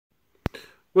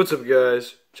What's up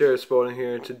guys, Jared Spalding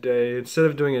here. Today, instead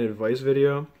of doing an advice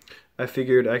video, I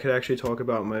figured I could actually talk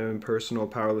about my own personal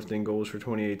powerlifting goals for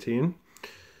 2018.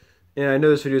 And I know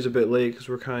this video is a bit late because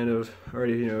we're kind of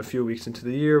already, a few weeks into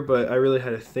the year, but I really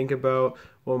had to think about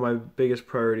what my biggest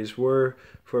priorities were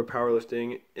for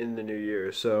powerlifting in the new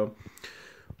year. So,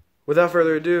 without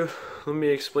further ado, let me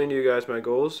explain to you guys my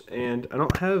goals. And I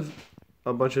don't have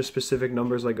a bunch of specific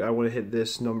numbers like I want to hit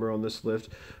this number on this lift,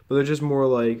 but they're just more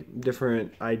like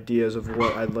different ideas of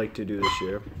what I'd like to do this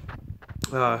year.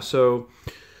 So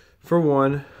for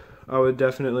one, I would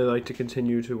definitely like to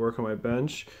continue to work on my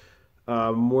bench.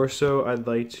 More so, I'd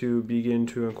like to begin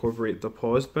to incorporate the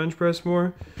paused bench press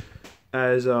more,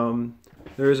 as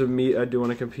there is a meet I do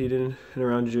want to compete in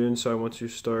around June, so I want to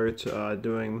start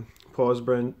doing paused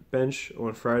bench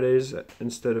on Fridays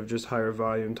instead of just higher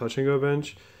volume touch and go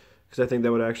bench, because I think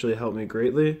that would actually help me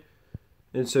greatly.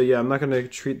 And so yeah, I'm not going to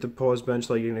treat the pause bench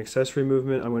like an accessory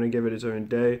movement. I'm going to give it its own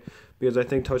day, because I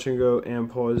think touch and go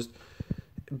and paused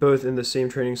both in the same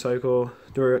training cycle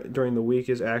during the week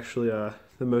is actually the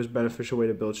most beneficial way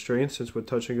to build strength, since with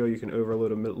touch and go you can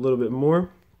overload a little bit more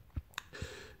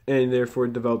and therefore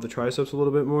develop the triceps a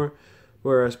little bit more.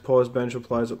 Whereas pause bench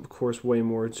applies, of course, way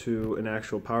more to an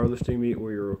actual powerlifting meet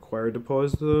where you're required to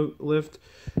pause the lift.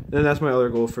 And that's my other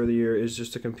goal for the year, is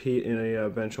just to compete in a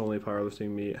bench-only powerlifting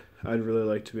meet. I'd really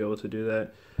like to be able to do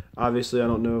that. Obviously, I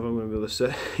don't know if I'm going to be able to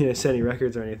set any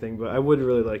records or anything, but I would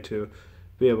really like to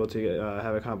be able to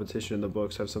have a competition in the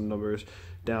books, have some numbers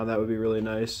down. That would be really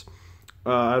nice.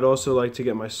 I'd also like to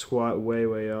get my squat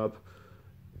way up.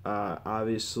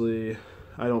 Obviously,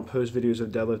 I don't post videos of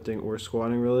deadlifting or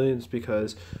squatting really. It's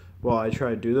because while I try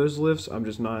to do those lifts, I'm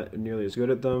just not nearly as good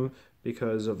at them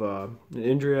because of an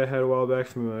injury I had a while back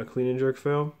from a clean and jerk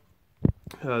fail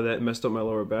that messed up my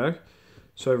lower back.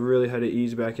 So I've really had to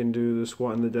ease back into the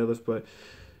squat and the deadlift. But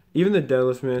even the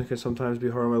deadlift, man, can sometimes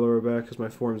be hard on my lower back because my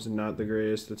form is not the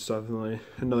greatest. It's definitely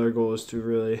another goal, is to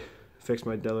really fix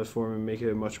my deadlift form and make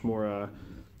it much more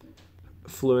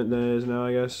fluent than it is now,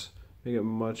 I guess. Make it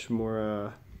much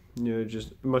more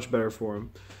just much better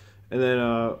form. And then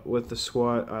with the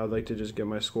squat, I would like to just get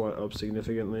my squat up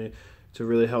significantly to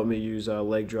really help me use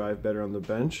leg drive better on the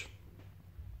bench.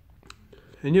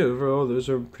 And yeah, overall, those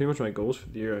are pretty much my goals for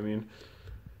the year. I mean,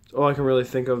 it's all I can really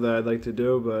think of that I'd like to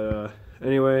do. But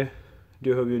anyway, I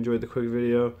do hope you enjoyed the quick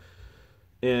video.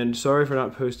 And sorry for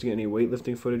not posting any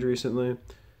weightlifting footage recently.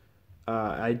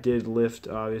 I did lift,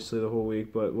 obviously, the whole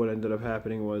week, but what ended up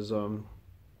happening was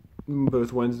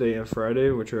both Wednesday and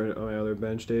Friday, which are my other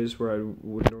bench days where I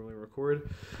would normally record.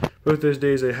 Both those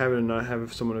days I happen to not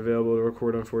have someone available to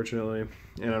record, unfortunately,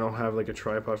 and I don't have like a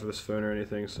tripod for this phone or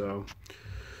anything, so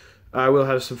I will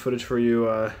have some footage for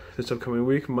you this upcoming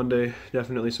week. Monday,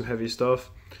 definitely some heavy stuff.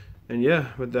 And yeah,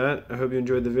 with that, I hope you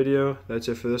enjoyed the video. That's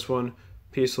it for this one.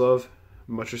 Peace, love,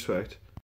 much respect.